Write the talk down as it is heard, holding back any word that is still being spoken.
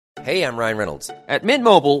Hey, I'm Ryan Reynolds. At Mint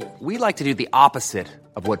Mobile, we like to do the opposite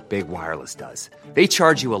of what Big Wireless does. They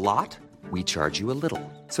charge you a lot, we charge you a little.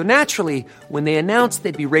 So naturally, when they announced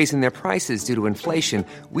they'd be raising their prices due to inflation,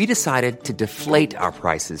 we decided to deflate our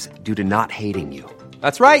prices due to not hating you.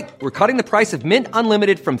 That's right. We're cutting the price of Mint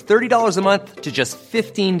Unlimited from $30 a month to just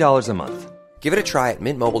 $15 a month. Give it a try at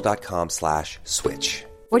mintmobile.com/switch.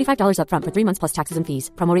 $45 up front for 3 months plus taxes and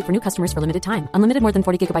fees. Promo rate for new customers for limited time. Unlimited more than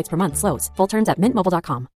 40 gigabytes per month. Slows full terms at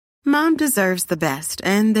mintmobile.com. Mom deserves the best,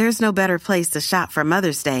 and there's no better place to shop for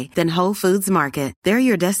Mother's Day than Whole Foods Market. They're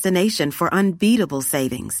your destination for unbeatable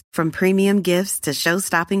savings, from premium gifts to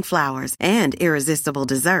show-stopping flowers and irresistible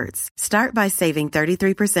desserts. Start by saving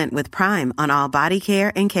 33% with Prime on all body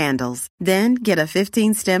care and candles. Then get a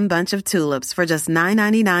 15-stem bunch of tulips for just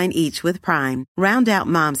 $9.99 each with Prime. Round out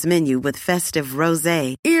Mom's menu with festive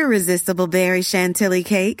rosé, irresistible berry chantilly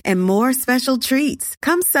cake, and more special treats.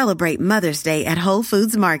 Come celebrate Mother's Day at Whole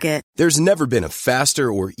Foods Market. There's never been a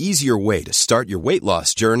faster or easier way to start your weight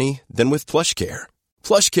loss journey than with PlushCare.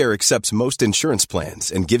 PlushCare accepts most insurance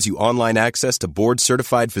plans and gives you online access to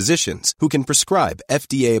board-certified physicians who can prescribe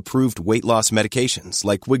FDA-approved weight loss medications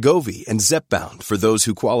like Wegovy and Zepbound for those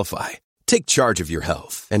who qualify. Take charge of your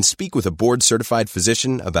health and speak with a board-certified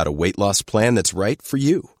physician about a weight loss plan that's right for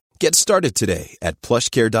you. Get started today at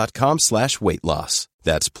plushcare.com/weight loss.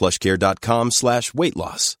 That's plushcare.com/weight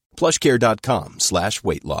loss.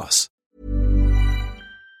 plushcare.com/weight loss.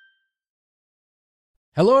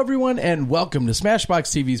 Hello, everyone, and welcome to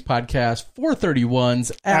Smashbox TV's podcast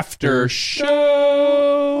 431's After Show.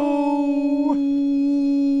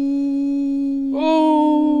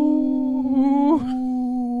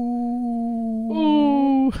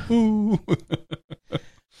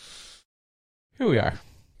 Here we are.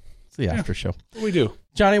 It's the after show. What we do.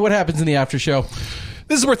 Johnny, what happens in the after show?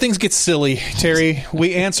 This is where things get silly, Terry.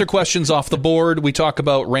 We answer questions off the board. We talk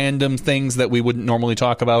about random things that we wouldn't normally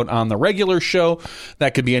talk about on the regular show.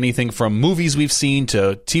 That could be anything from movies we've seen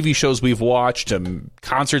to TV shows we've watched to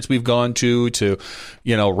concerts we've gone to,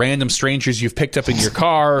 random strangers you've picked up in your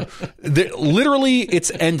car. Literally,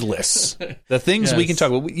 it's endless. The things we can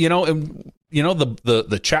talk about,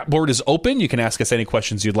 the chat board is open. You can ask us any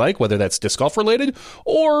questions you'd like, whether that's disc golf related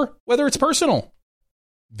or whether it's personal.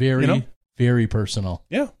 Very personal.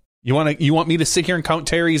 Yeah. You want me to sit here and count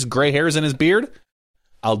Terry's gray hairs in his beard?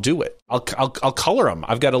 I'll do it. I'll color them.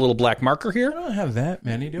 I've got a little black marker here. I don't have that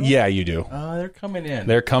many, do I? Yeah, you do. They're coming in.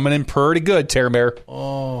 They're coming in pretty good, Terry Bear.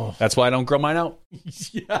 Oh. That's why I don't grow mine out.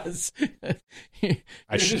 Yes.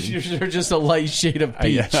 You're just a light shade of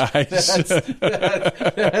peach. That's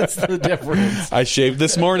the difference. I shaved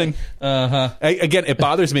this morning. Uh-huh. Again, it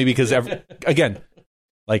bothers me because, I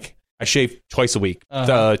shave twice a week,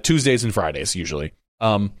 Tuesdays and Fridays usually.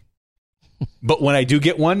 But when I do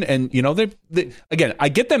get one, and again, I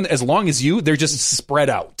get them as long as they're just spread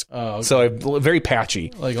out. Oh, okay. So I'm very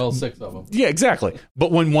patchy. Like all 6 of them. Yeah, exactly.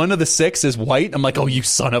 But when one of the 6 is white, I'm like, oh, you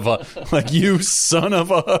son of a.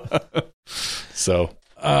 So.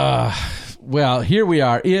 Well, here we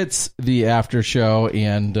are. It's the after show,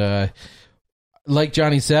 and like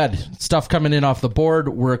Johnny said, stuff coming in off the board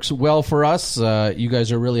works well for us. You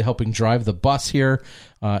guys are really helping drive the bus here.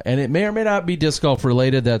 And it may or may not be disc golf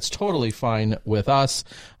related. That's totally fine with us.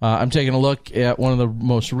 I'm taking a look at one of the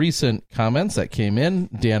most recent comments that came in.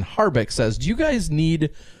 Dan Harbeck says, do you guys need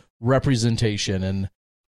representation? And,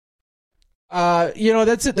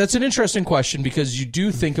 that's an interesting question, because you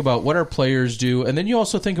do think about what our players do. And then you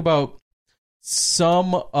also think about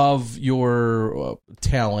some of your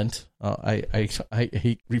talent. I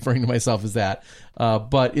hate referring to myself as that.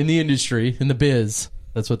 But in the industry, in the biz,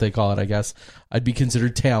 that's what they call it, I guess, I'd be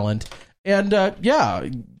considered talent. And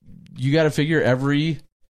you got to figure every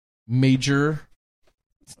major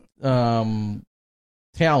talent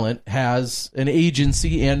has an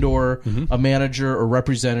agency and or a manager or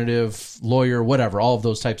representative, lawyer, whatever, all of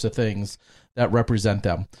those types of things that represent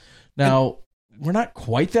them. Now, we're not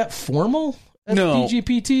quite that formal at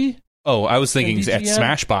DGPT. Oh, I was thinking at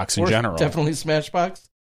Smashbox in general. Definitely Smashbox.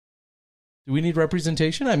 Do we need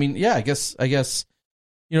representation? I mean, yeah, I guess,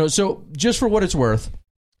 so just for what it's worth,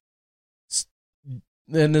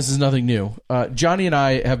 and this is nothing new, Johnny and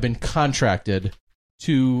I have been contracted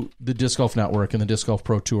to the Disc Golf Network and the Disc Golf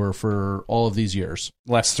Pro Tour for all of these years.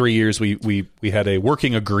 Last 3 years, we had a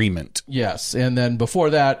working agreement. Yes, and then before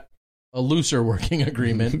that, a looser working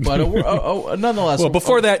agreement, but nonetheless. Well,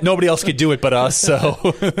 before that, nobody else could do it but us. So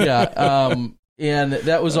yeah, and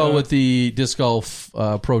that was all with the Disc Golf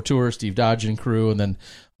Pro Tour, Steve Dodge and crew, and then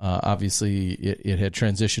obviously it had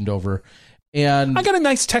transitioned over. And I got a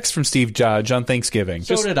nice text from Steve Judge on Thanksgiving.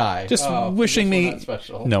 So did I. Just wishing me.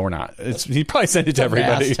 No, we're not. He probably sent it to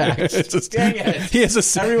everybody. Dang it. He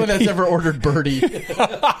has everyone that's ever ordered Birdie.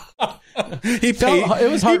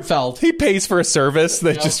 It was heartfelt. He pays for a service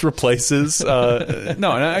that just replaces. And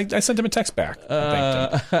I sent him a text back.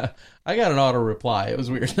 I got an auto reply. It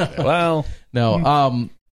was weird. Well, no.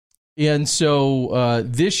 And so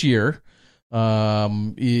this year,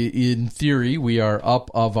 in theory, we are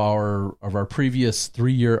up of our previous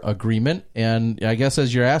 3-year agreement, and I guess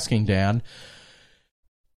as you're asking, Dan,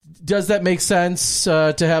 does that make sense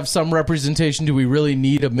to have some representation? Do we really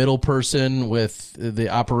need a middle person with the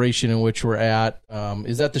operation in which we're at?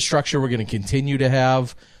 Is that the structure we're going to continue to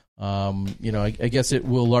have? I guess it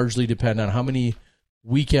will largely depend on how many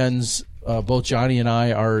weekends both Johnny and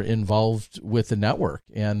I are involved with the network,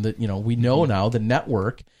 and we know now the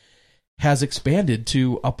network has expanded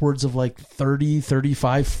to upwards of like 30,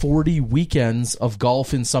 35, 40 weekends of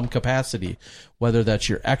golf in some capacity, whether that's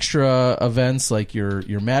your extra events like your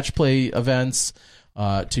match play events,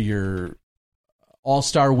 to your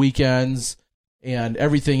all-star weekends and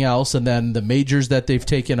everything else, and then the majors that they've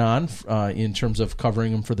taken on in terms of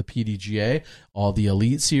covering them for the PDGA, all the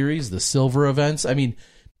Elite Series, the silver events. I mean,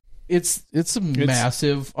 it's a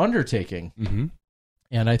massive undertaking. Mm-hmm.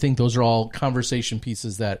 And I think those are all conversation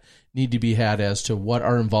pieces that need to be had as to what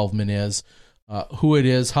our involvement is, who it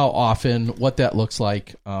is, how often, what that looks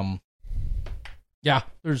like.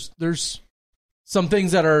 There's some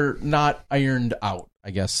things that are not ironed out,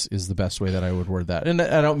 I guess, is the best way that I would word that. And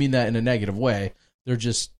I don't mean that in a negative way. They're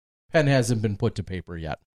just, pen hasn't been put to paper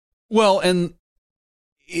yet. Well, and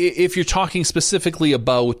if you're talking specifically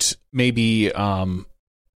about maybe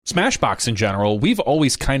Smashbox in general, we've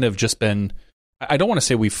always kind of just been, I don't want to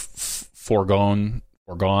say we've foregone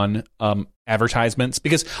advertisements,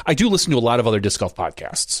 because I do listen to a lot of other disc golf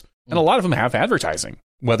podcasts, and a lot of them have advertising,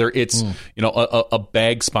 whether it's a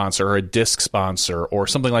bag sponsor or a disc sponsor or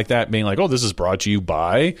something like that, being like, oh, this is brought to you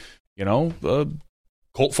by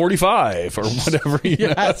Colt 45 or whatever.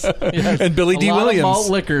 Yes. And Billy D. Williams.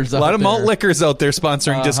 A lot of malt liquors out there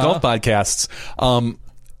sponsoring disc golf podcasts.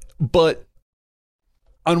 But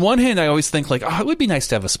on one hand, I always think like, it would be nice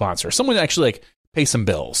to have a sponsor, someone to actually like pay some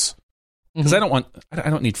bills, because I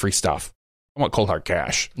don't need free stuff. I want cold hard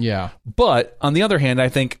cash. Yeah. But on the other hand, I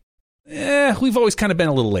think we've always kind of been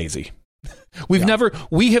a little lazy. We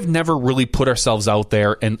have never really put ourselves out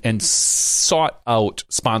there and sought out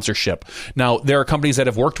sponsorship. Now, there are companies that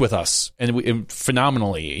have worked with us and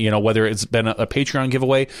phenomenally, whether it's been a Patreon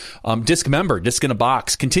giveaway, Disc in a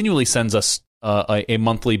Box continually sends us a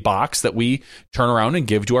monthly box that we turn around and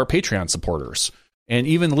give to our Patreon supporters. And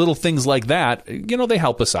even little things like that, they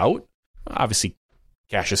help us out. Obviously,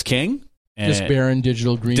 cash is king. Disc-Baron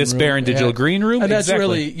Digital Green Room. exactly. And that's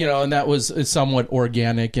really, and that was somewhat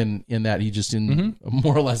organic in that he just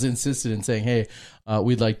more or less insisted in saying, hey,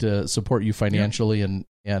 we'd like to support you financially. And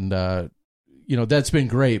that's been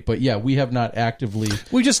great. But yeah, we have not actively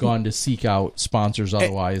gone to seek out sponsors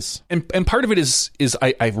otherwise. And part of it is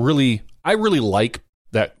I really like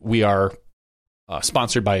that we are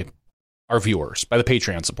sponsored by our viewers, by the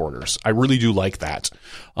Patreon supporters. I really do like that.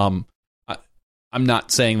 I'm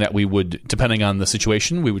not saying that we would, depending on the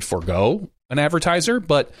situation, we would forego an advertiser,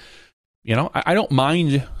 but I don't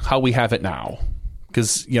mind how we have it now,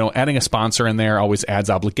 because adding a sponsor in there always adds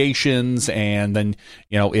obligations, and then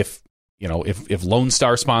if Lone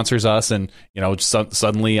Star sponsors us, and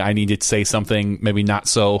suddenly I need to say something maybe not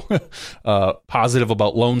so positive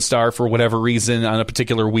about Lone Star for whatever reason on a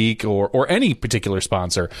particular week, or any particular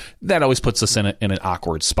sponsor, that always puts us in an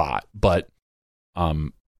awkward spot. But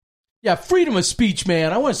yeah, freedom of speech,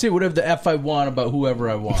 man. I want to say whatever the F I want about whoever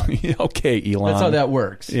I want. Okay, Elon. That's how that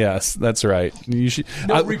works. Yes, that's right. You should.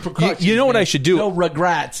 No repercussions. You know what I should do? No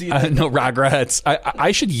regrets. No regrets.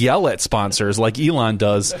 I should yell at sponsors like Elon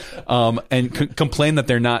does, and complain that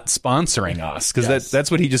they're not sponsoring us, because that's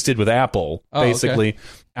what he just did with Apple. Basically, okay.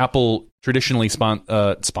 Apple traditionally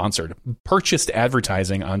purchased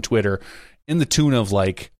advertising on Twitter in the tune of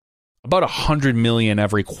like about 100 million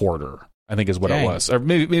every quarter, I think is what it was. Or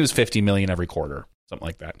maybe it was 50 million every quarter, something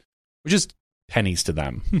like that, which is pennies to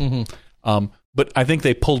them. Mm-hmm. But I think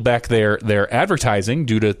they pulled back their advertising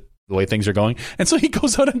due to the way things are going. And so he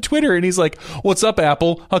goes out on Twitter and he's like, "What's up,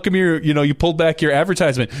 Apple? How come you pulled back your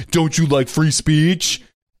advertisement? Don't you like free speech?"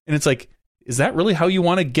 And it's like, is that really how you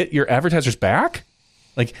want to get your advertisers back?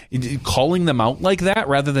 Like calling them out like that,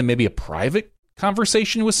 rather than maybe a private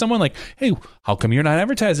conversation with someone like, "Hey, how come you're not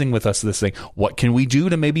advertising with us this thing? What can we do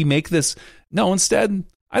to maybe make this?" No, instead,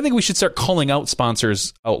 I think we should start calling out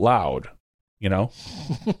sponsors out loud. You know,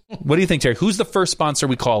 what do you think, Terry? Who's the first sponsor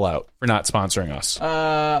we call out for not sponsoring us?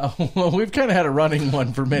 Well, we've kind of had a running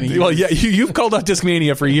one for many years. Well, yeah, you've called out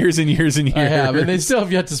Discmania for years and years and years. I have, and they still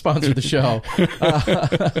have yet to sponsor the show.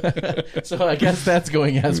 So I guess that's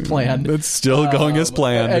going as planned. It's still going as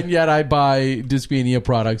planned. And yet I buy Discmania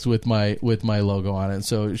products with my logo on it.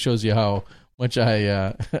 So it shows you how much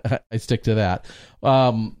I stick to that.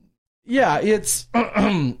 Yeah, it's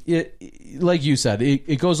like you said,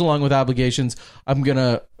 it goes along with obligations. I'm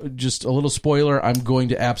gonna just a little spoiler. I'm going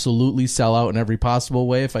to absolutely sell out in every possible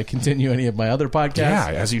way if I continue any of my other podcasts. Yeah,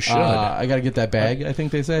 as you should. I got to get that bag, I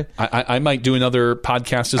think they say. I might do another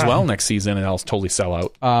podcast as well next season, and I'll totally sell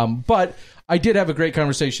out. But I did have a great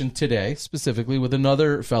conversation today, specifically with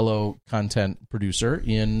another fellow content producer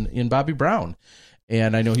in Bobby Brown.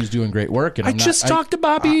 And I know he's doing great work. And I just talked to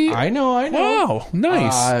Bobby. I know. Wow,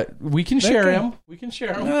 nice. We can share him.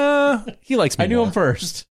 He likes me. I knew more. him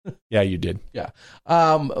first. Yeah, you did. Yeah.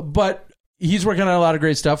 But he's working on a lot of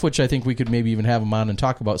great stuff, which I think we could maybe even have him on and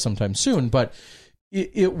talk about sometime soon. But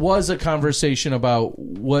it was a conversation about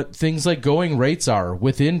what things like going rates are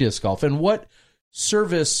within disc golf and what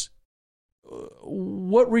service,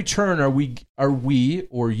 what return are we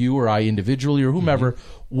or you or I individually or whomever,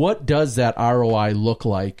 what does that ROI look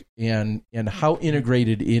like, and how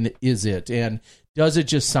integrated in is it, and does it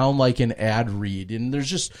just sound like an ad read? And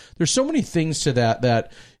there's so many things to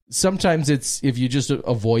that sometimes it's, if you just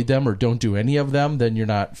avoid them or don't do any of them, then you're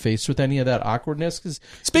not faced with any of that awkwardness. 'Cause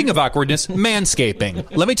speaking of awkwardness,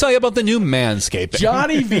 manscaping. Let me tell you about the new Manscaping.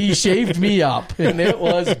 Johnny V shaved me up, and it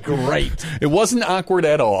was great. It wasn't awkward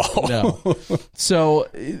at all. No. So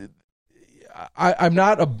I'm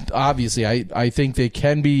not, obviously, I think they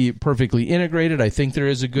can be perfectly integrated. I think there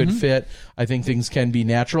is a good fit. I think things can be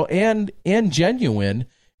natural and genuine.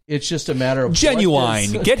 It's just a matter of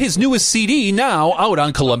Genuine. Get his newest CD now out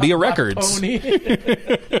on Columbia Records. Tony.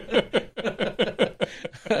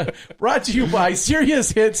 Brought to you by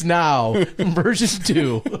Serious Hits Now, version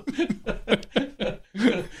 2.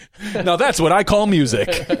 Now that's what I call music.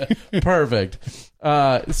 Perfect.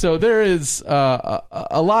 So there is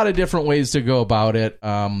a lot of different ways to go about it.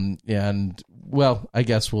 And, well, I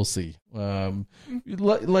guess we'll see.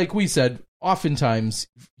 Like we said, oftentimes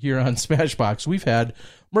here on Smashbox, we've had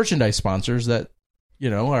merchandise sponsors that, you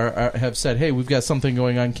know, have said, hey, we've got something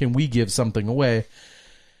going on. Can we give something away?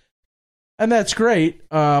 And that's great.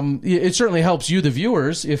 It certainly helps you, the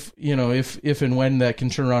viewers, if and when that can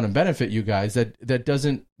turn around and benefit you guys. That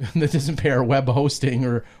doesn't pay our web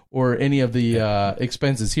hosting or any of the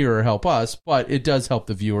expenses here or help us, but it does help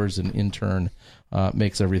the viewers, and in turn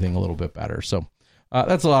makes everything a little bit better. So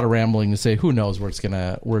that's a lot of rambling to say. Who knows where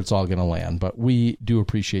it's all gonna land? But we do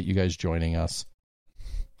appreciate you guys joining us.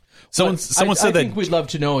 Someone said that. I think we'd love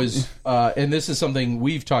to know is, and this is something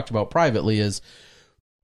we've talked about privately, is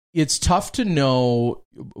it's tough to know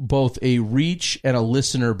both a reach and a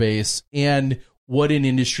listener base and what an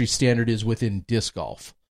industry standard is within disc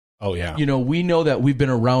golf. Oh, yeah. You know, we know that we've been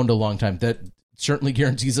around a long time. That certainly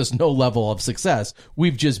guarantees us no level of success.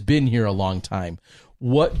 We've just been here a long time.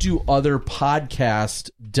 What do other podcast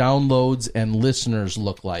downloads and listeners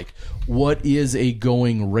look like? What is a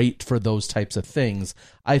going rate for those types of things?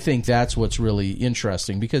 I think that's what's really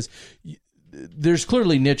interesting, because there's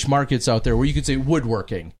clearly niche markets out there where you could say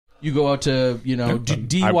woodworking. You go out to,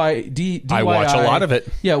 DIY. I watch a lot of it.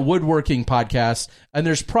 Yeah, woodworking podcasts. And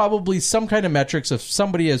there's probably some kind of metrics if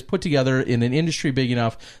somebody has put together in an industry big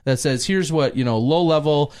enough that says, here's what, low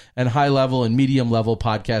level and high level and medium level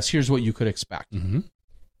podcasts, here's what you could expect. Mm-hmm.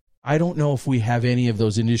 I don't know if we have any of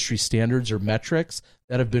those industry standards or metrics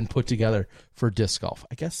that have been put together for disc golf.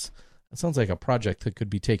 I guess that sounds like a project that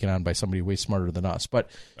could be taken on by somebody way smarter than us. But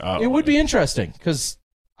it would be interesting, because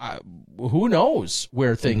who knows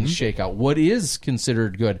where things shake out? What is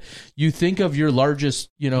considered good? You think of your largest,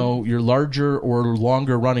 your larger or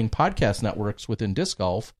longer running podcast networks within disc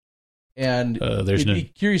golf, and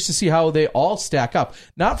be curious to see how they all stack up.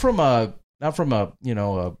 Not from a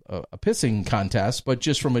pissing contest, but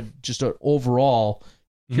just from an overall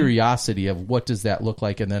curiosity of what does that look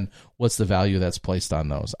like, and then what's the value that's placed on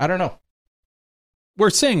those. I don't know. We're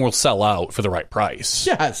saying we'll sell out for the right price.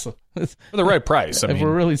 Yes. For the right price. If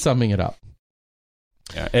we're really summing it up.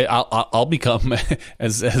 Yeah, I'll become,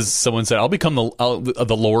 as someone said, I'll become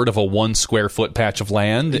the lord of a 1 square foot patch of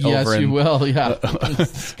land. Yes, over in, you will. Yeah,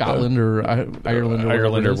 Scotland or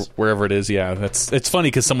Ireland or wherever it is. Yeah, it's funny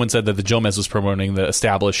because someone said that the Jomez was promoting the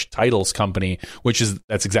Established Titles company,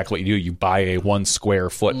 that's exactly what you do. You buy a 1 square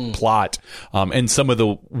foot plot, and some of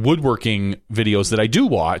the woodworking videos that I do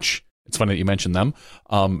watch. It's funny that you mentioned them.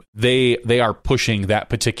 They are pushing that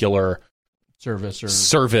particular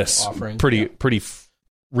service offering. pretty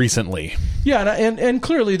recently. Yeah, and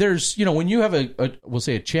clearly there's, when you have we'll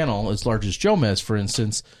say a channel as large as Jomez, for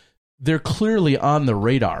instance, they're clearly on the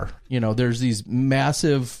radar. There's these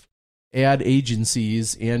massive ad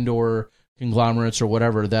agencies and or conglomerates or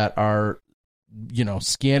whatever that are,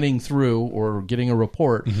 scanning through or getting a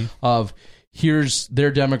report of here's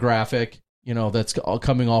their demographic, that's all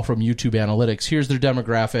coming all from YouTube analytics. Here's their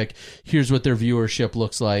demographic. Here's what their viewership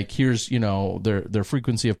looks like. Here's, their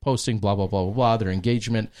frequency of posting, blah, blah, blah, blah, blah, their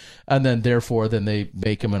engagement. And then therefore, they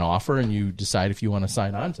make them an offer and you decide if you want to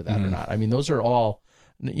sign on to that or not. I mean, those are all,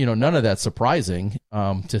 none of that's surprising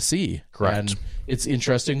to see. Correct. And it's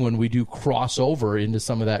interesting when we do cross over into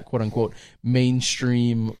some of that quote unquote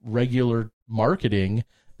mainstream regular marketing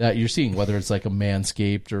that you're seeing, whether it's like a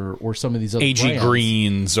Manscaped or some of these other AG brands.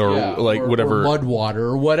 Greens or whatever. Or Mudwater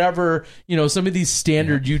or whatever, some of these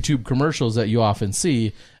standard YouTube commercials that you often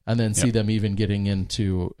see and then see them even getting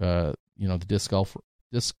into, the disc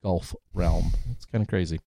golf realm. It's kind of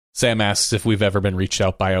crazy. Sam asks if we've ever been reached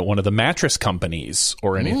out by one of the mattress companies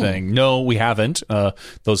or anything. No, we haven't.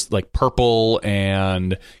 Those like Purple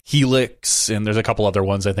and Helix, and there's a couple other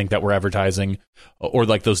ones I think that we're advertising, or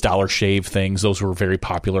like those Dollar Shave things. Those were very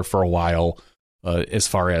popular for a while as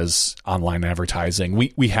far as online advertising.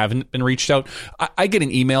 We haven't been reached out. I get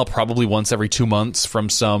an email probably once every 2 months from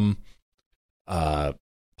some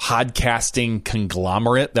podcasting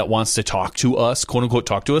conglomerate that wants to talk to us, quote unquote,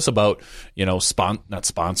 talk to us about, not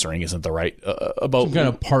sponsoring isn't the right, about some kind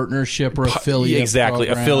of partnership or affiliate. Exactly.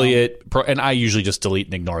 Program. Affiliate. And I usually just delete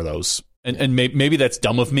and ignore those. And maybe that's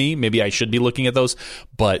dumb of me. Maybe I should be looking at those,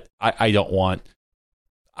 but I don't want,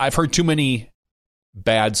 I've heard too many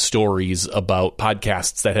bad stories about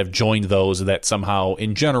podcasts that have joined those that somehow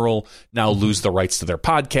in general now lose the rights to their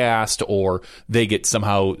podcast, or they get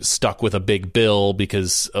somehow stuck with a big bill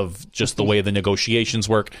because of just the way the negotiations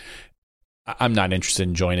work. I'm not interested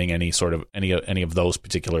in joining any of those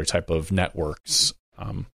particular type of networks.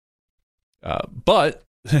 But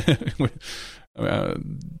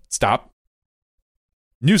stop.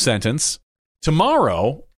 New sentence.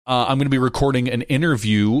 Tomorrow, I'm going to be recording an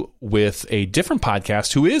interview with a different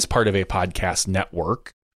podcast who is part of a podcast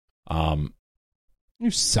network.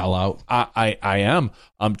 You sell out. I am.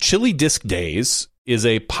 Chili Disc Days is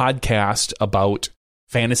a podcast about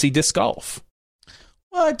fantasy disc golf.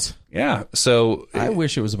 What? Yeah. So I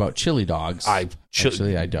wish it was about chili dogs.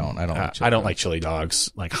 Actually, I don't. I don't like chili I don't dogs. like chili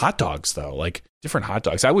dogs. Like hot dogs, though. Like different hot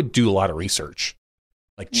dogs. I would do a lot of research.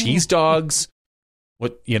 Like cheese dogs,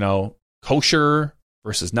 kosher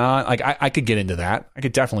versus not. Like I could get into that. I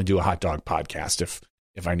could definitely do a hot dog podcast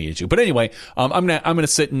if I needed to. But anyway, I'm gonna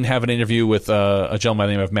sit and have an interview with a gentleman by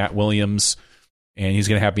the name of Matt Williams, and he's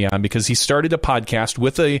gonna have me on because he started a podcast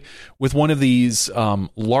with one of these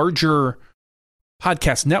larger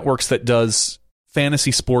podcast networks that does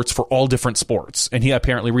fantasy sports for all different sports. And he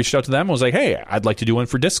apparently reached out to them and was like, "Hey, I'd like to do one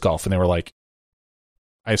for disc golf." And they were like,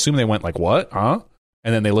 I assume they went like, "What? Huh?"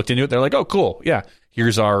 And then they looked into it. They're like, "Oh, cool. Yeah.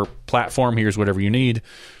 Here's our platform. Here's whatever you need."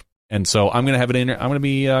 And so I'm going to have I'm going to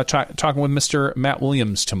be talking with Mr. Matt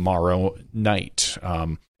Williams tomorrow night.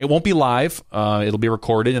 It won't be live. It'll be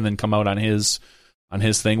recorded and then come out on his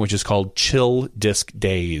thing, which is called Chill Disc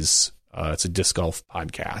Days. It's a disc golf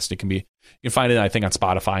podcast. You can find it, I think, on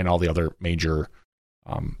Spotify and all the other major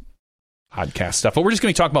podcast stuff. But we're just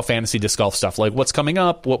going to talk about fantasy disc golf stuff, like what's coming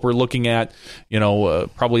up, what we're looking at,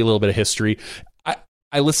 probably a little bit of history.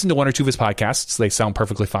 I listened to one or two of his podcasts. They sound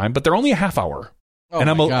perfectly fine, but they're only a half hour. Oh, and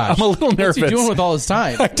I'm a little nervous. What's he doing with all his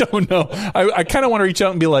time? I don't know. I kind of want to reach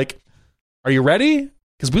out and be like, "Are you ready?"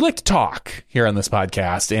 Because we like to talk here on this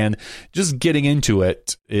podcast, and just getting into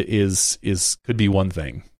it is could be one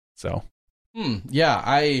thing. So, yeah,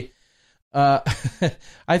 I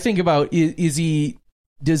think about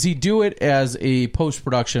does he do it as a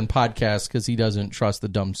post-production podcast because he doesn't trust the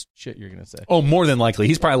dumb shit you're going to say? Oh, more than likely.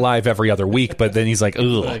 He's probably live every other week, but then he's like,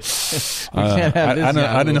 ugh.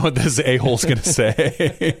 I don't know what this a-hole's going to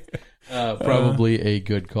say. Probably a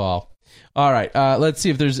good call. All right, let's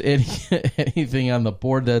see if there's anything on the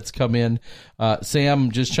board that's come in.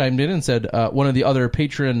 Sam just chimed in and said one of the other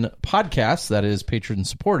patron podcasts, that is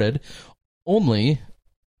patron-supported, only...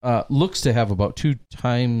 looks to have about two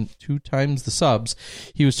times the subs.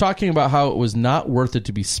 He was talking about how it was not worth it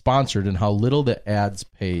to be sponsored and how little the ads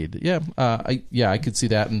paid. Yeah, I could see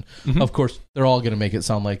that. And of course, they're all going to make it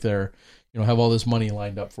sound like they're, have all this money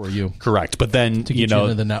lined up for you. Correct. But then, To get you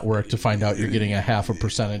into the network to find out you're getting a half a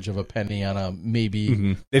percentage of a penny on a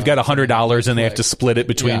maybe. They've got $100 and they have to split it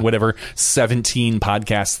between whatever 17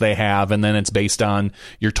 podcasts they have. And then it's based on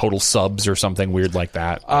your total subs or something weird like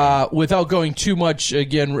that. Without going too much,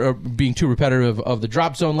 again, being too repetitive of the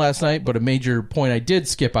drop zone last night, but a major point I did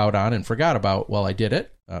skip out on and forgot about while I did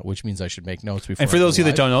it. Which means I should make notes before. And for those of you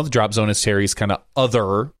that don't know, the Drop Zone is Terry's kind of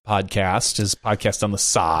other podcast, his podcast on the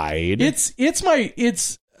side.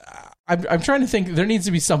 I'm trying to think. There needs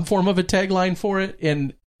to be some form of a tagline for it,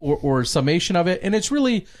 and or summation of it, and it's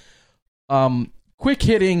really quick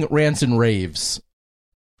hitting rants and raves.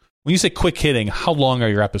 When you say quick hitting, how long are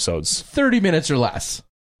your episodes? 30 minutes or less.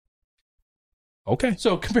 Okay.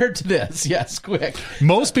 So compared to this, yes, quick.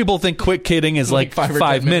 Most people think quick hitting is like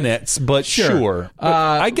 5 minutes, but sure. But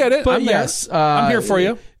I get it. But I'm yes, I'm here for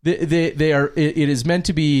you. They are. It is meant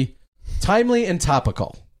to be timely and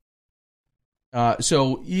topical.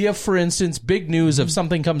 So if, for instance, big news of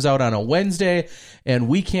something comes out on a Wednesday and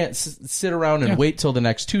we can't sit around and wait till the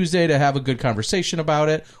next Tuesday to have a good conversation about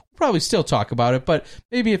it, we'll probably still talk about it. But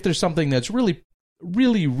maybe if there's something that's really,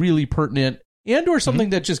 really, really pertinent and or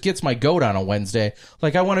something that just gets my goat on a Wednesday,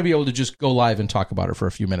 like I want to be able to just go live and talk about it for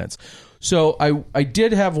a few minutes. So I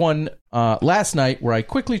did have one last night where I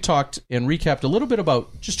quickly talked and recapped a little bit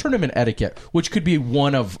about just tournament etiquette, which could be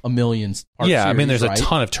one of a million part Yeah, series, I mean, there's right? a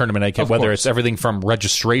ton of tournament etiquette, Of whether course. it's everything from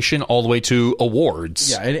registration all the way to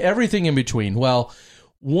awards. Yeah, and everything in between. Well,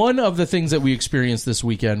 one of the things that we experienced this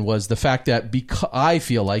weekend was the fact that I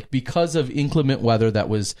feel like because of inclement weather that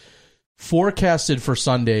was forecasted for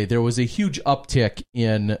Sunday, there was a huge uptick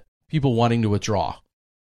in people wanting to withdraw.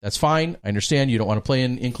 That's fine. I understand you don't want to play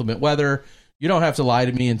in inclement weather. You don't have to lie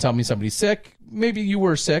to me and tell me somebody's sick. Maybe you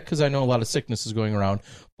were sick because I know a lot of sickness is going around.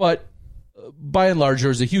 But by and large, there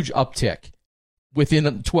was a huge uptick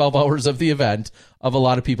within 12 hours of the event of a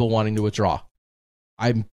lot of people wanting to withdraw.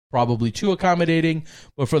 I'm probably too accommodating,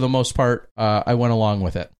 but for the most part, I went along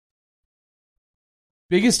with it.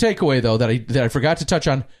 Biggest takeaway, though, that I forgot to touch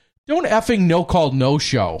on, don't effing no-call,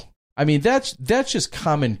 no-show. I mean, that's just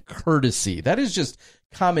common courtesy. That is just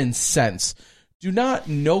common sense. Do not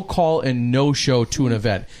no-call and no-show to an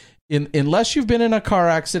event. Unless you've been in a car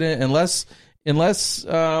accident, unless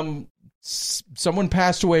someone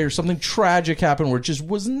passed away or something tragic happened where it just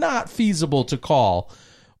was not feasible to call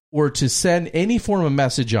or to send any form of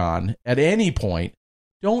message on at any point,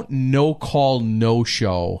 don't no-call,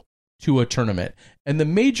 no-show to a tournament. And the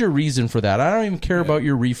major reason for that, I don't even care about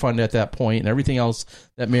your refund at that point and everything else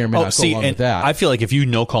that may or may not go along with that. I feel like if you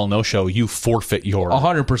no-call, no-show, you forfeit your...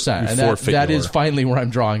 100%. And that is finally where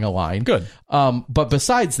I'm drawing a line. Good. But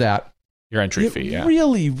besides that, your entry fee,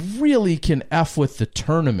 really, really can F with the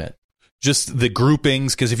tournament. Just the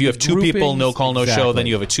groupings, because if you have two people, no-call, no-show, then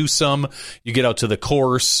you have a twosome, you get out to the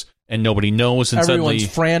course, and nobody knows, and everyone's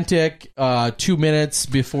suddenly... frantic 2 minutes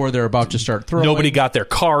before they're about to start throwing. Nobody got their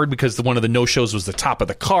card because one of the no-shows was the top of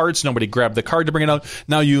the cards. Nobody grabbed the card to bring it out.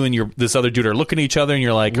 Now you and this other dude are looking at each other, and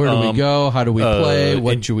you're like, where do we go? How do we play?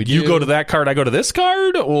 What should we do? You go to that card, I go to this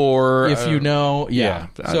card? Or... If you know, yeah.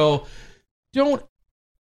 So don't...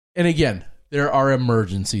 And again, there are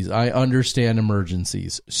emergencies. I understand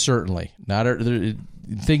emergencies, certainly.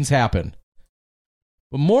 Things happen.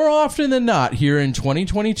 But more often than not, here in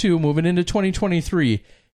 2022, moving into 2023,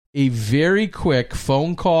 a very quick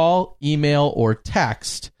phone call, email, or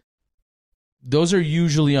text, those are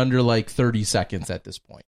usually under like 30 seconds at this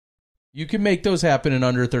point. You can make those happen in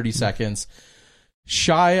under 30 seconds.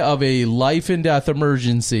 Shy of a life and death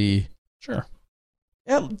emergency. Sure.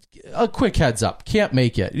 A quick heads up. Can't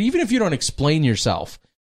make it. Even if you don't explain yourself,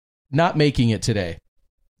 not making it today.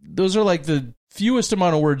 Those are like the fewest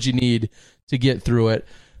amount of words you need to get through it.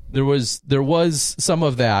 There was some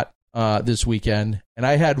of that this weekend, and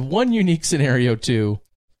I had one unique scenario too,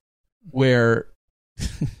 where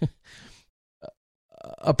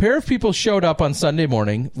a pair of people showed up on Sunday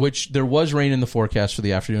morning, which there was rain in the forecast for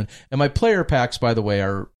the afternoon, and my player packs, by the way,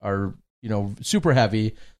 are super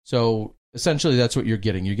heavy. So essentially, that's what you're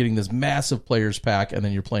getting. You're getting this massive players pack, and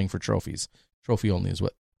then you're playing for trophies. Trophy only is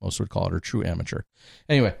what most would call it, or true amateur.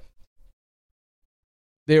 Anyway.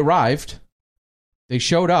 They arrived, they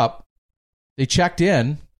showed up, they checked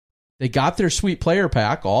in, they got their sweet player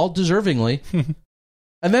pack, all deservingly,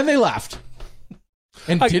 and then they left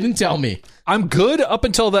and didn't tell me. I'm good up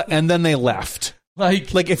until that, and then they left.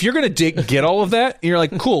 Like if you're going to get all of that, you're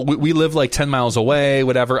like, cool, we live like 10 miles away,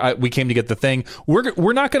 whatever, we came to get the thing.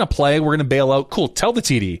 We're not going to play, we're going to bail out. Cool, tell the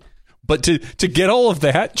TD. But to get all of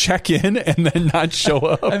that, check in, and then not show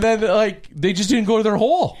up. And then they just didn't go to their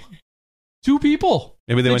hole. 2 people.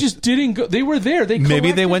 Maybe they just didn't go. They were there.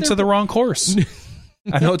 Maybe they went to the wrong course.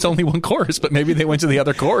 I know it's only one course, but maybe they went to the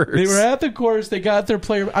other course. They were at the course. They got their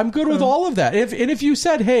player. I'm good with all of that. If you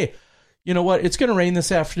said, hey, you know what? It's going to rain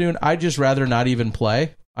this afternoon. I'd just rather not even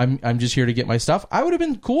play. I'm just here to get my stuff. I would have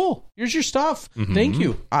been cool. Here's your stuff. Mm-hmm. Thank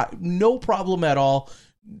you. No problem at all.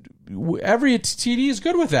 Every TD is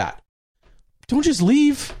good with that. Don't just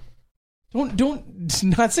leave. Don't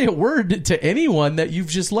not say a word to anyone that you've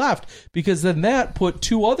just left, because then that put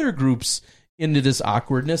 2 other groups into this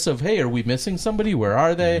awkwardness of, hey, are we missing somebody? Where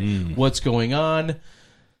are they? What's going on?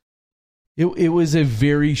 It was a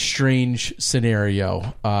very strange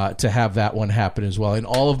scenario to have that one happen as well. In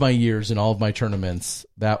all of my years, in all of my tournaments,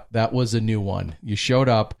 that was a new one. You showed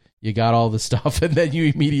up, you got all the stuff, and then you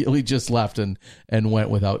immediately just left and went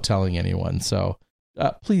without telling anyone. So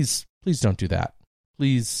please don't do that.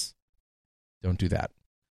 Please don't do that.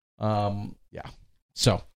 Yeah.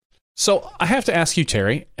 So I have to ask you,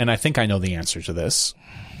 Terry, and I think I know the answer to this.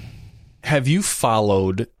 Have you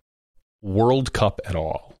followed World Cup at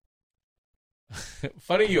all?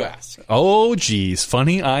 Funny you ask. Oh, geez.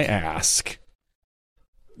 Funny I ask.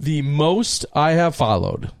 The most I have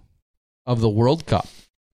followed of the World Cup,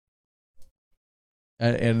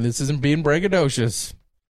 and this isn't being braggadocious,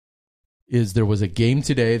 is there was a game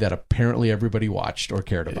today that apparently everybody watched or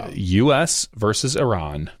cared about. U.S. versus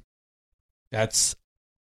Iran. That's...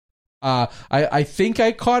 I think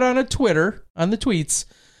I caught on the tweets,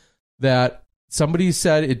 that somebody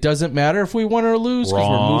said it doesn't matter if we win or lose because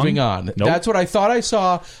we're moving on. Nope. That's what I thought I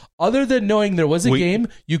saw. Other than knowing there was a game,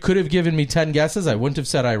 you could have given me 10 guesses. I wouldn't have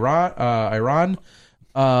said Iran.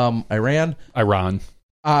 I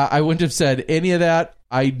wouldn't have said any of that.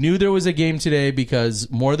 I knew there was a game today because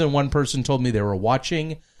more than one person told me they were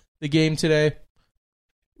watching the game today.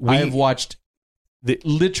 I have watched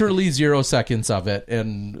literally 0 seconds of it,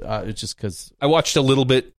 and it's just because I watched a little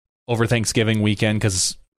bit over Thanksgiving weekend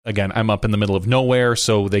because, again, I'm up in the middle of nowhere,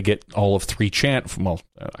 so they get all of 3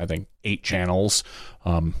 I think 8 channels,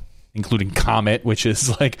 including Comet, which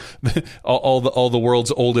is like all the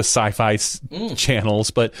world's oldest sci-fi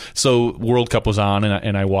channels. But so World Cup was on,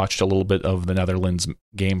 and I watched a little bit of the Netherlands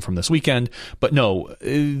game from this weekend. But no,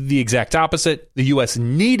 the exact opposite. The U.S.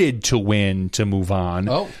 needed to win to move on.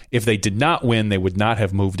 Oh. If they did not win, they would not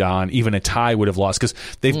have moved on. Even a tie would have lost, because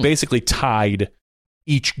they've basically tied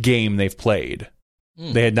each game they've played.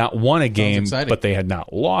 They had not won a game, but they had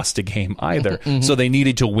not lost a game either. So they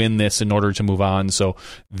needed to win this in order to move on. So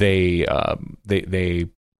they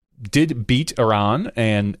did beat Iran,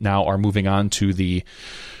 and now are moving on to the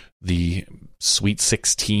Sweet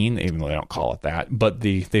 16, even though they don't call it that. But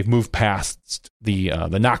they've moved past the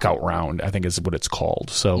knockout round, I think is what it's called.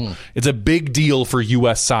 So it's a big deal for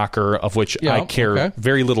U.S. soccer, of which I care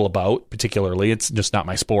very little about, particularly. It's just not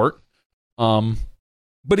my sport.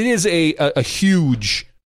 But it is a huge,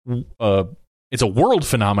 it's a world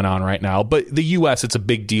phenomenon right now. But the U.S., it's a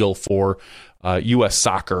big deal for U.S.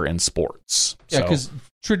 soccer and sports. Yeah, because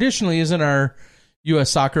traditionally, isn't our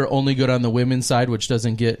U.S. soccer only good on the women's side, which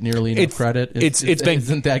doesn't get nearly enough credit?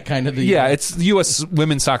 Isn't that kind of the... Yeah, it's U.S.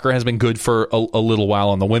 women's soccer has been good for a little while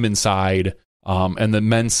on the women's side, and the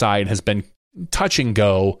men's side has been touch and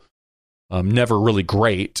go, never really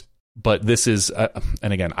great. But this is,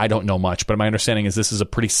 and again, I don't know much, but my understanding is this is a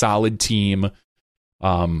pretty solid team.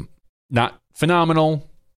 Not phenomenal,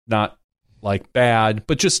 not like bad,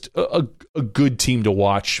 but just a good team to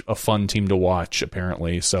watch, a fun team to watch,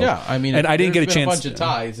 apparently. So yeah, I mean, and I didn't get a chance. A bunch of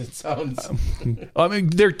ties. It sounds.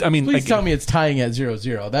 Please tell me it's tying at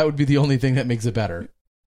 0-0. That would be the only thing that makes it better.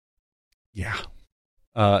 Yeah.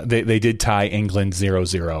 They did tie England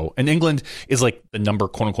 0-0, and England is like the number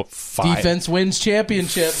quote unquote 5 defense wins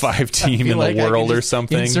championship 5 team in the world or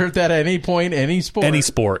something. Insert that at any point, any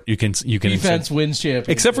sport you can defense wins championship,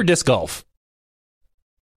 except for disc golf.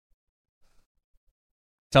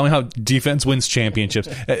 Tell me how defense wins championships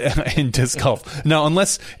in disc golf. Now,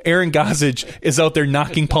 unless Aaron Gossage is out there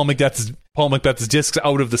knocking Paul Macbeth's discs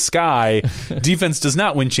out of the sky, defense does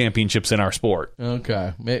not win championships in our sport.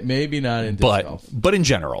 Okay, maybe not in disc golf, but in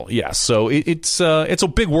general, yes. So it's a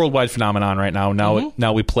big worldwide phenomenon right now.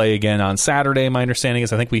 Now we play again on Saturday. My understanding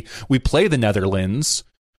is I think we play the Netherlands,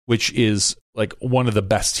 which is like one of the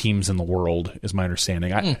best teams in the world, is my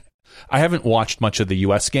understanding. I haven't watched much of the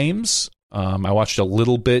U.S. games. I watched a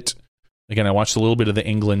little bit. Again, I watched a little bit of the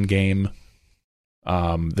England game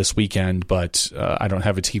this weekend, but I don't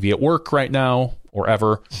have a TV at work right now or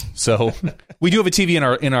ever. So we do have a TV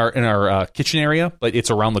in our kitchen area, but it's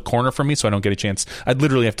around the corner from me, so I don't get a chance. I'd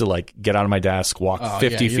literally have to like get out of my desk, walk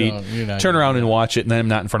 50 feet, turn around and watch it, and then I'm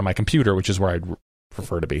not in front of my computer, which is where I'd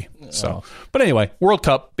prefer to be. So, but anyway, World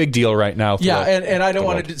Cup, big deal right now. Yeah, and I don't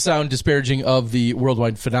want to sound disparaging of the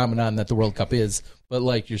worldwide phenomenon that the World Cup is, but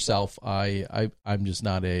like yourself, I'm just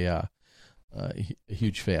not a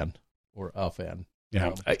huge fan or a fan.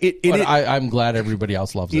 Yeah, I'm glad everybody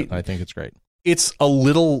else loves it. And I think it's great. It's a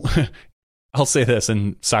little. I'll say this,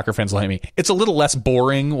 and soccer fans will hate me. It's a little less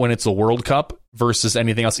boring when it's a World Cup versus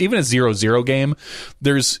anything else. Even a 0-0 game,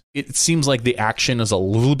 it seems like the action is a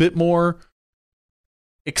little bit more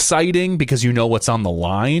exciting because you know what's on the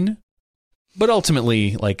line. But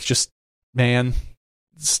ultimately, like, just, man,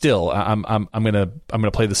 still, I'm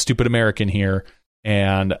gonna play the stupid American here,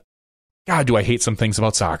 and God, do I hate some things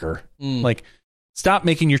about soccer. Like, stop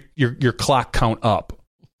making your clock count up.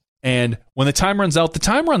 And when the time runs out, the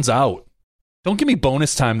time runs out. Don't give me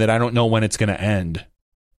bonus time that I don't know when it's going to end.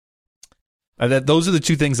 Those are the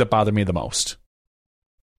two things that bother me the most.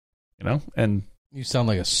 You know, and you sound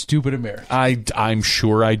like a stupid American. I'm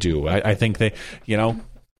sure I do. I think they,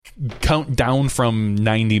 count down from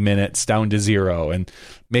 90 minutes down to 0 and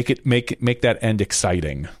make that end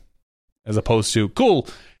exciting, as opposed to cool.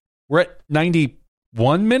 We're at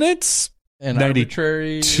 91 minutes. And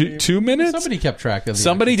arbitrary 2 minutes. Somebody kept track of.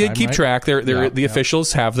 Somebody did time, keep right? track. The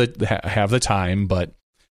officials have the time, but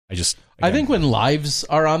I think when lives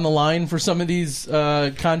are on the line for some of these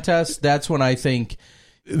contests, that's when I think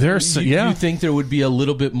you think there would be a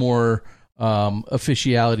little bit more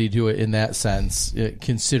officiality to it in that sense,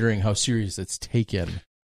 considering how serious it's taken.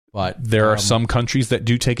 But there are some countries that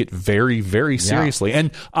do take it very, very seriously, and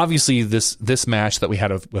obviously this match that we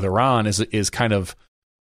had with Iran is kind of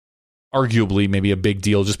arguably maybe a big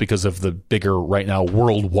deal just because of the bigger right now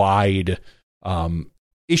worldwide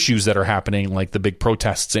issues that are happening, like the big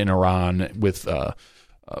protests in Iran with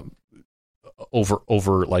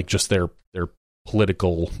over like just their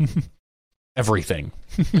political everything,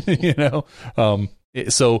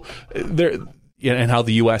 so there. And how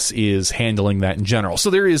the U.S. is handling that in general. So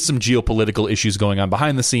there is some geopolitical issues going on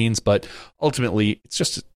behind the scenes, but ultimately it's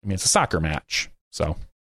it's a soccer match. So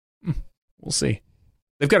we'll see.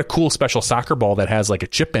 They've got a cool special soccer ball that has like a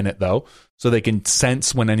chip in it though, so they can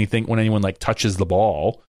sense when anyone like touches the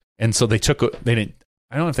ball. And so I don't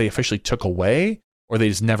know if they officially took away or they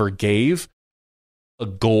just never gave a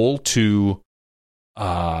goal to,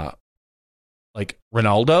 like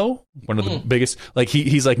Ronaldo, one of the biggest, like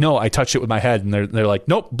he's like, no, I touched it with my head. And they're like,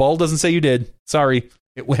 nope, ball doesn't say you did. Sorry.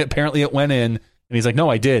 Apparently it went in. And he's like, no,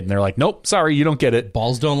 I did. And they're like, nope, sorry, you don't get it.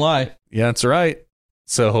 Balls don't lie. Yeah, that's right.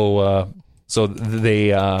 So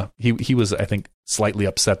they he was, I think, slightly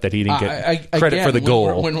upset that he didn't get credit for the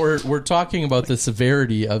goal. When we're talking about the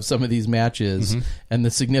severity of some of these matches and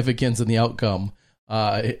the significance and the outcome,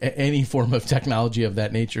 any form of technology of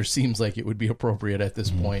that nature seems like it would be appropriate at this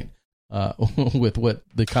point with what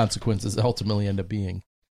the consequences ultimately end up being.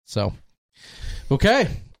 So, okay.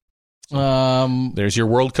 There's your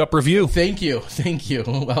World Cup review. Thank you.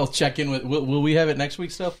 I'll check in with. Will we have it next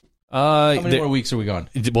week still? How many more weeks are we gone?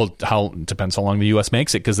 Well, depends how long the U.S.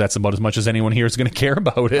 makes it, because that's about as much as anyone here is going to care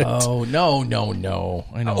about it. Oh, no.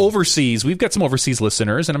 I know. Overseas, we've got some overseas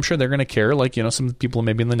listeners, and I'm sure they're going to care, like, some people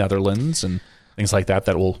maybe in the Netherlands and things like that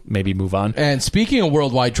will maybe move on. And speaking of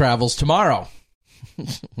worldwide travels, tomorrow,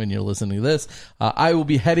 when you're listening to this, I will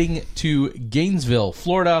be heading to Gainesville,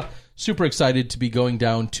 Florida. Super excited to be going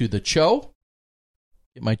down to the Cho.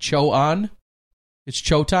 Get my Cho on. It's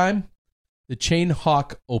Cho time. The Chain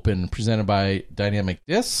Hawk Open, presented by Dynamic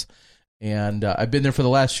Discs. And I've been there for the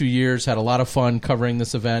last few years, had a lot of fun covering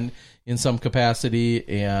this event in some capacity.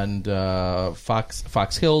 And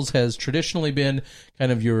Fox Hills has traditionally been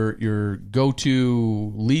kind of your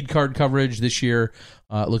go-to lead card coverage. This year,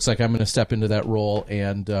 it looks like I'm going to step into that role.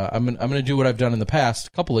 And I'm going to do what I've done in the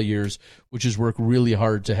past couple of years, which is work really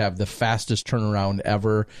hard to have the fastest turnaround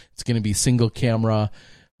ever. It's going to be single camera,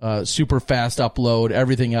 super fast upload,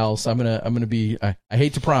 everything else. I'm gonna be. I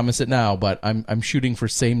hate to promise it now, but I'm shooting for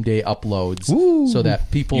same day uploads. Ooh, so that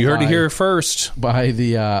people you heard it here first. By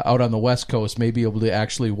the out on the West Coast may be able to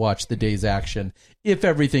actually watch the day's action if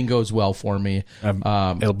everything goes well for me.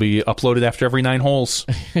 It'll be uploaded after every 9 holes.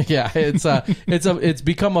 Yeah, it's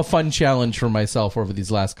become a fun challenge for myself over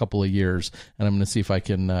these last couple of years, and I'm going to see if I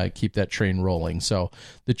can keep that train rolling. So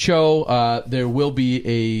the Cho, there will be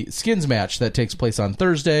a skins match that takes place on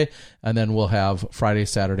Thursday, and then we'll have Friday,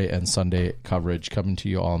 Saturday, and Sunday coverage coming to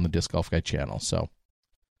you all on the Disc Golf Guy channel. So,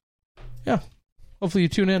 yeah, hopefully you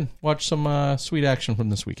tune in, watch some sweet action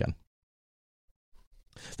from this weekend.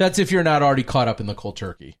 That's if you're not already caught up in the cold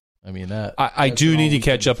turkey. I mean, that I that's do an need to all-weekend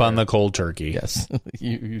catch up on affair. the cold turkey. Yes,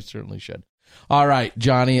 you certainly should. All right,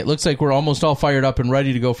 Johnny, it looks like we're almost all fired up and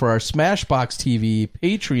ready to go for our Smashbox TV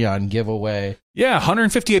Patreon giveaway. Yeah,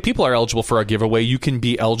 158 people are eligible for our giveaway. You can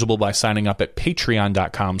be eligible by signing up at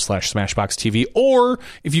patreon.com/SmashboxTV, or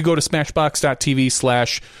if you go to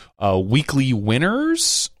smashbox.tv/weekly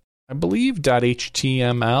winners, I believe,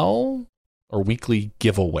 .html, or weekly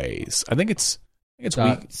giveaways. I think it's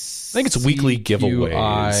weekly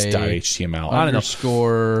giveaways.html. I don't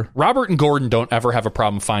know. Robert and Gordon don't ever have a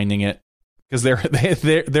problem finding it, because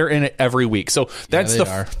they're in it every week. So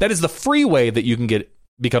that is the free way that you can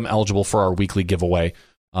become eligible for our weekly giveaway.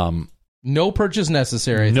 No purchase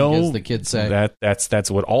necessary, I think, as the kids say.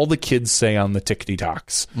 That's what all the kids say on the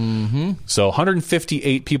TikToks. Mm-hmm. So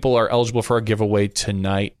 158 people are eligible for our giveaway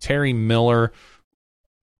tonight. Terry Miller,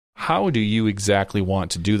 how do you exactly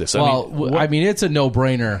want to do this? I mean, it's a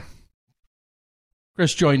no-brainer.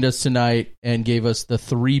 Chris joined us tonight and gave us the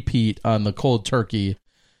three-peat on the cold turkey.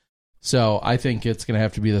 So I think it's going to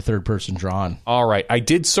have to be the third person drawn. All right. I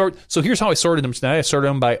did sort. So here's how I sorted them tonight. I sorted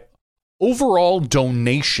them by overall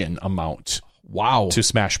donation amount. Wow. To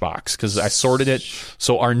Smashbox, because I sorted it.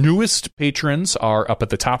 So our newest patrons are up at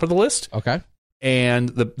the top of the list. Okay. And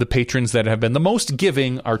the patrons that have been the most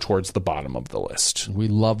giving are towards the bottom of the list. We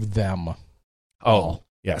love them. Oh,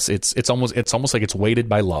 yes. It's almost like it's weighted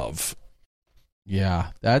by love. Yeah.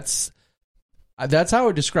 That's how I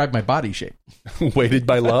would describe my body shape. Weighted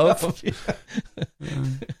by love?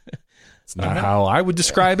 It's not how I would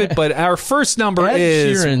describe it, but our first number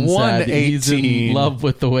is Sheeran 118. He's in love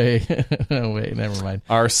with the way. Wait, never mind.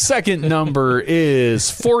 Our second number is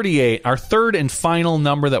 48. Our third and final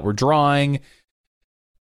number that we're drawing.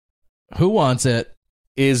 Who wants it?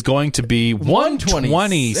 Is going to be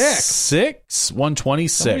 126.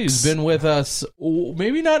 126. Somebody who's been with us,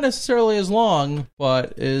 maybe not necessarily as long,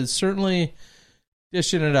 but is certainly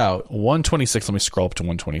dishing it out. 126. Let me scroll up to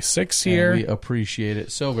 126 here. And we appreciate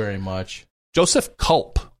it so very much. Joseph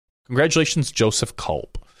Culp. Congratulations, Joseph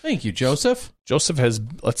Culp. Thank you, Joseph. Joseph has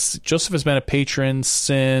been a patron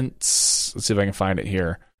since, let's see if I can find it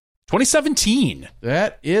here, 2017.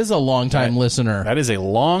 That is a long-time listener. That is a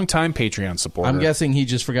long-time Patreon supporter. I'm guessing he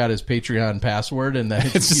just forgot his Patreon password and then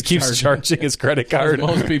it just keeps charging his credit card.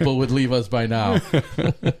 Most people would leave us by now.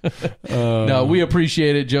 No, we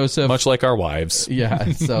appreciate it, Joseph. Much like our wives.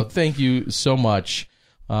 Yeah, so thank you so much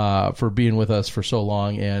for being with us for so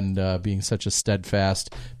long and being such a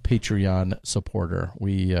steadfast Patreon supporter.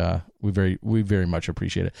 We very much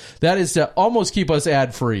appreciate it. That is to almost keep us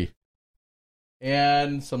ad-free.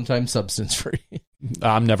 And sometimes substance-free.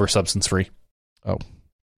 I'm never substance-free. Oh.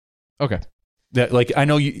 Okay. Like, I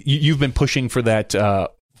know you've been pushing for that,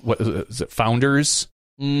 what is it, Founders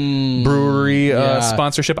Brewery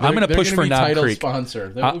sponsorship. I'm going to push for Knob Creek. Sponsor.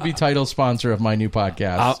 That would be title sponsor of my new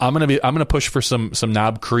podcast. I'm going to push for some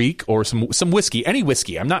Knob Creek or some whiskey, any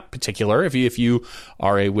whiskey. I'm not particular. If you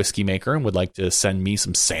are a whiskey maker and would like to send me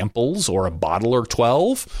some samples or a bottle or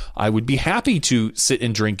 12, I would be happy to sit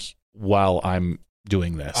and drink while I'm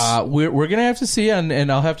doing this. We're going to have to see,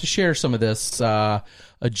 and I'll have to share some of this. A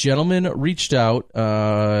gentleman reached out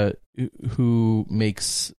who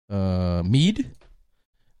makes mead,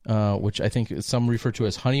 which I think some refer to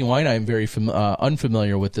as honey wine. I'm very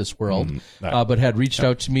unfamiliar with this world, but had reached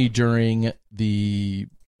out to me during the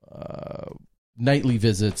nightly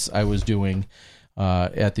visits I was doing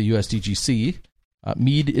at the USDGC.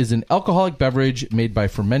 Mead is an alcoholic beverage made by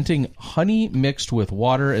fermenting honey mixed with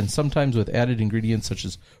water and sometimes with added ingredients such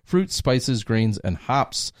as fruits, spices, grains, and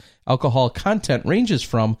hops. Alcohol content ranges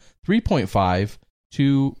from 3.5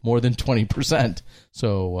 to more than 20%.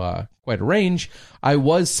 So quite a range. I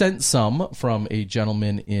was sent some from a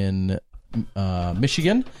gentleman in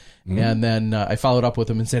Michigan. And then I followed up with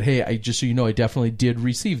him and said, hey, just so you know, I definitely did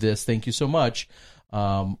receive this. Thank you so much.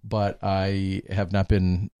 But I have not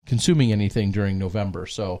been consuming anything during November.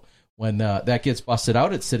 So when that gets busted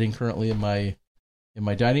out, it's sitting currently in my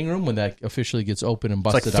dining room. When that officially gets open and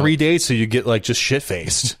busted out, it's like 3 days, so you get like just shit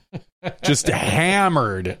faced, just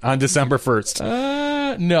hammered on December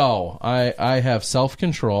 1st. No, I have self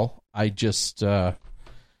control. I just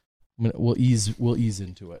we'll ease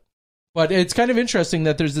into it. But it's kind of interesting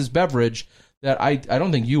that there's this beverage that I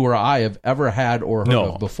don't think you or I have ever had or heard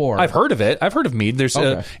of before. I've heard of it. I've heard of mead. There's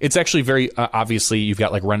it's actually very obviously you've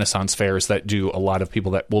got like Renaissance fairs that do a lot of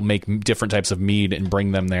people that will make different types of mead and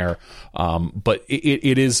bring them there. But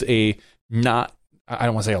it is a not, I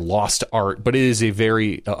don't want to say a lost art, but it is a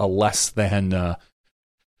very a less than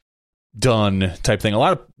done type thing. A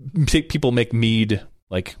lot of people make mead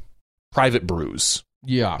like private brews.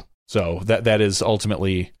 Yeah. So that is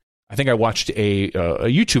ultimately, I think I watched a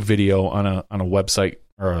YouTube video on a website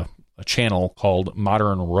or a channel called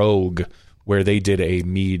Modern Rogue, where they did a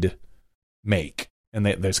mead make. And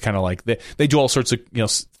there's kind of like they do all sorts of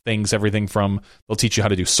things, everything from they'll teach you how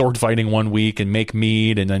to do sword fighting one week and make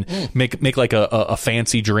mead, and then make like a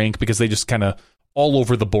fancy drink, because they just kind of all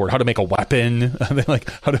over the board, how to make a weapon, like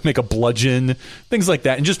how to make a bludgeon, things like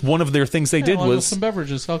that. And just one of their things they did was some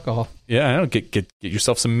beverages, alcohol. Yeah, get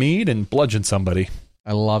yourself some mead and bludgeon somebody.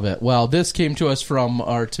 I love it. Well, this came to us from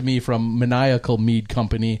Maniacal Mead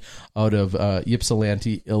Company out of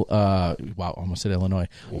Ypsilanti, almost said Illinois,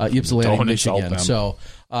 Ypsilanti, Michigan. So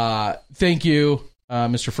thank you,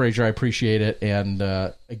 Mr. Fraser. I appreciate it. And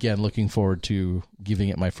again, looking forward to giving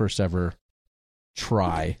it my first ever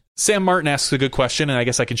try. Sam Martin asks a good question, and I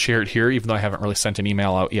guess I can share it here, even though I haven't really sent an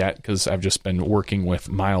email out yet, because I've just been working with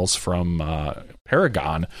Miles from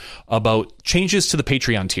Paragon about changes to the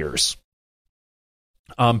Patreon tiers.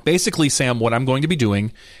 Basically, Sam, what I'm going to be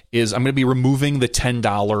doing is I'm going to be removing the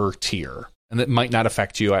 $10 tier, and that might not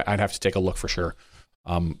affect you. I'd have to take a look for sure.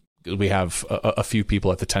 We have a few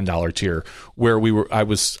people at the $10 tier where I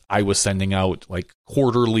was sending out like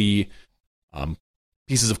quarterly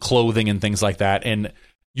pieces of clothing and things like that. And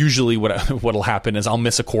usually what'll happen is I'll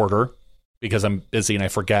miss a quarter because I'm busy and I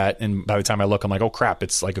forget. And by the time I look, I'm like, oh crap,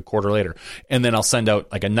 it's like a quarter later. And then I'll send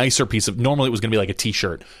out like a nicer piece of, normally it was going to be like a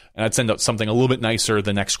t-shirt, and I'd send out something a little bit nicer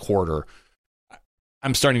the next quarter.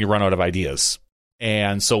 I'm starting to run out of ideas.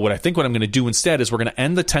 And so what I'm going to do instead is we're going to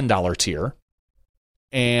end the $10 tier.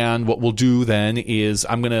 And what we'll do then is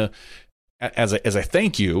I'm going to, as a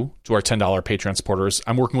thank you to our $10 Patreon supporters,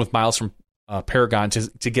 I'm working with Miles from Paragon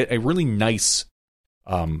to get a really nice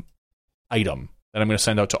item that I'm going to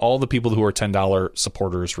send out to all the people who are $10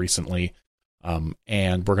 supporters recently.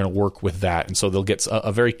 And we're going to work with that. And so they'll get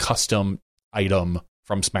a very custom item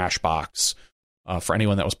from Smashbox for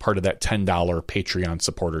anyone that was part of that $10 Patreon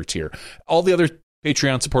supporter tier. All the other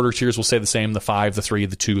Patreon supporter tiers will stay the same: the 5, the 3,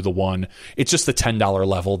 the 2, the 1. It's just the $10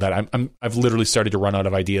 level that I've literally started to run out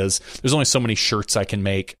of ideas. There's only so many shirts I can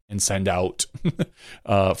make and send out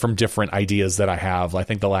from different ideas that I have. I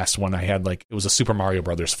think the last one I had, like, it was a Super Mario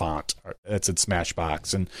Brothers font that's in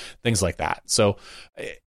Smashbox and things like that. So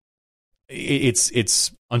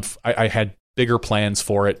I had bigger plans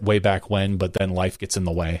for it way back when, but then life gets in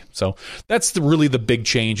the way. So that's really the big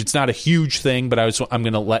change. It's not a huge thing, but I'm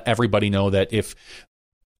going to let everybody know that if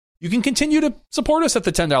you can continue to support us at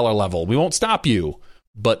the $10 level, we won't stop you,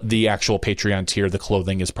 but the actual Patreon tier, the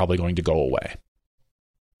clothing, is probably going to go away.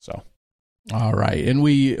 So. All right. And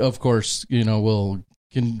we, of course,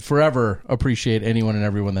 can forever appreciate anyone and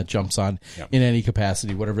everyone that jumps on in any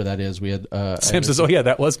capacity, whatever that is. We had Sam says, "Oh yeah,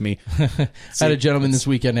 that was me." I had a gentleman this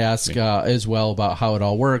weekend ask as well about how it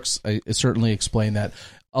all works. I certainly explained that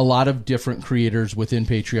a lot of different creators within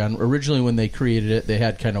Patreon, originally when they created it, they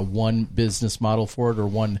had kind of one business model for it, or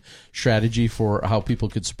one strategy for how people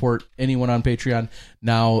could support anyone on Patreon.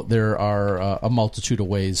 Now there are a multitude of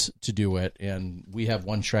ways to do it, and we have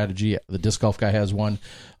one strategy. The Disc Golf Guy has one.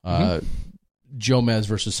 Jomez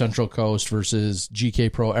versus Central Coast versus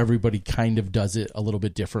GK Pro. Everybody kind of does it a little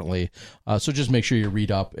bit differently. So just make sure you read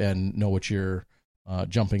up and know what you're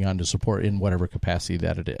jumping on to support in whatever capacity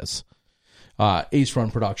that it is. Ace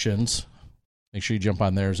Run Productions, make sure you jump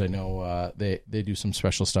on theirs. I know they do some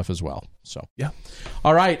special stuff as well. So yeah.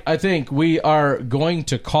 All right, I think we are going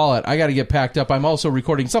to call it. I got to get packed up. I'm also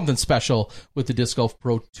recording something special with the Disc Golf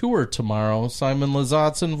Pro Tour tomorrow. Simon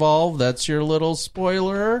Lazat's involved. That's your little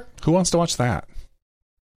spoiler. Who wants to watch that?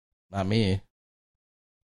 Not me.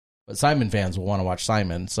 But Simon fans will want to watch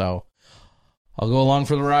Simon, so I'll go along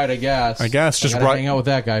for the ride, I guess. Just hang out with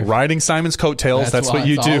that guy. Riding Simon's coattails. That's what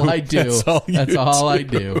you do. All I do. That's all I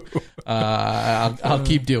do. I'll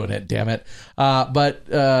keep doing it, damn it. But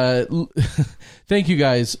thank you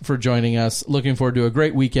guys for joining us. Looking forward to a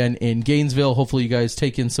great weekend in Gainesville. Hopefully you guys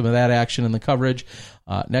take in some of that action in the coverage.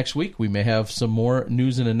 Next week, we may have some more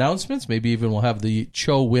news and announcements. Maybe even we'll have the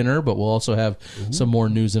Cho winner, but we'll also have some more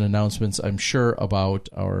news and announcements, I'm sure, about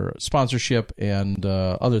our sponsorship and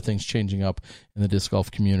other things changing up in the disc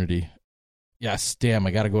golf community. Yes, damn,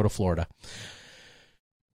 I got to go to Florida.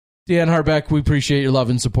 Dan Harbeck, we appreciate your love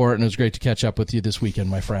and support, and it was great to catch up with you this weekend,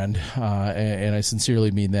 my friend. And I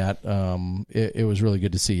sincerely mean that. It was really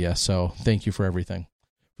good to see you, so thank you for everything.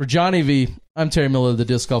 For Johnny V, I'm Terry Miller, the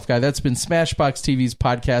Disc Golf Guy. That's been Smashbox TV's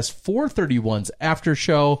podcast 431's After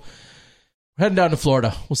Show. We're heading down to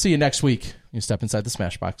Florida. We'll see you next week. You step inside the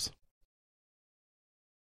Smashbox.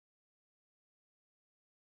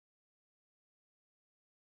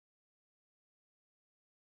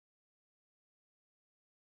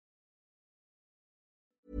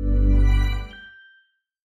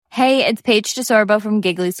 Hey, it's Paige DeSorbo from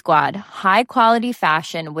Giggly Squad. High quality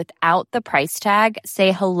fashion without the price tag.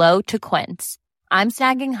 Say hello to Quince. I'm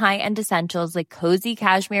snagging high-end essentials like cozy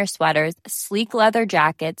cashmere sweaters, sleek leather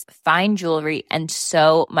jackets, fine jewelry, and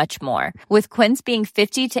so much more. With Quince being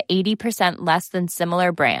 50 to 80% less than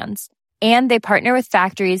similar brands. And they partner with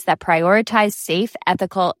factories that prioritize safe,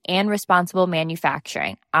 ethical, and responsible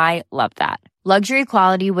manufacturing. I love that. Luxury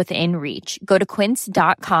quality within reach. Go to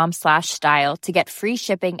quince.com/style to get free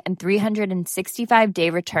shipping and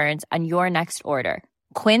 365-day returns on your next order.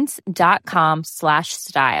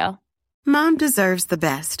 Quince.com/style. Mom deserves the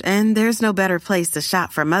best, and there's no better place to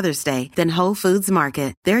shop for Mother's Day than Whole Foods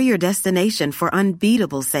Market. They're your destination for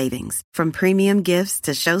unbeatable savings, from premium gifts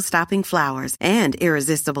to show-stopping flowers and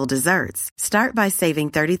irresistible desserts. Start by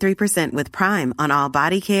saving 33% with Prime on all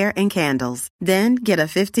body care and candles. Then get a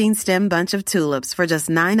 15-stem bunch of tulips for just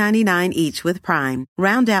 $9.99 each with Prime.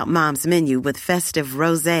 Round out Mom's menu with festive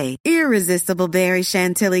rosé, irresistible berry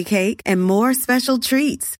chantilly cake, and more special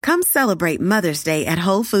treats. Come celebrate Mother's Day at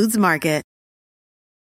Whole Foods Market.